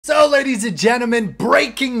So, ladies and gentlemen,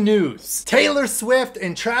 breaking news. Taylor Swift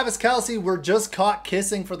and Travis Kelce were just caught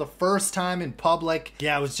kissing for the first time in public.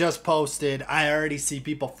 Yeah, it was just posted. I already see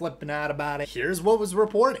people flipping out about it. Here's what was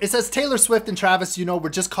reported. It says Taylor Swift and Travis, were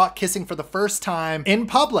just caught kissing for the first time in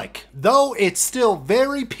public, though it's still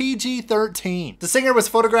very PG-13. The singer was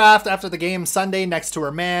photographed after the game Sunday next to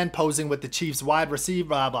her man, posing with the Chiefs wide receiver,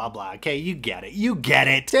 blah, blah, blah. Okay, you get it. You get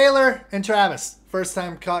it. Taylor and Travis, first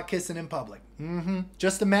time caught kissing in public.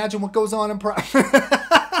 Just imagine what goes on in private.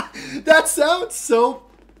 That sounds so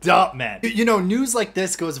dumb, man. News like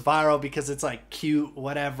this goes viral because it's like cute,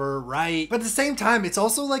 whatever, right? But at the same time, it's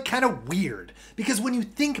also like kind of weird because when you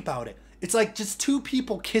think about it, it's like just two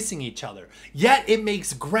people kissing each other, yet it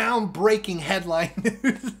makes groundbreaking headline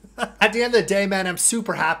news. At the end of the day, man, I'm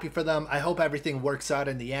super happy for them. I hope everything works out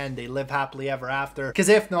in the end. They live happily ever after. Because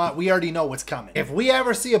if not, we already know what's coming. If we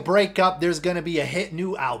ever see a breakup, there's going to be a hit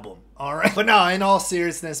new album. All right. But no, in all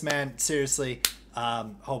seriousness, man, seriously,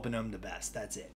 hoping them the best. That's it.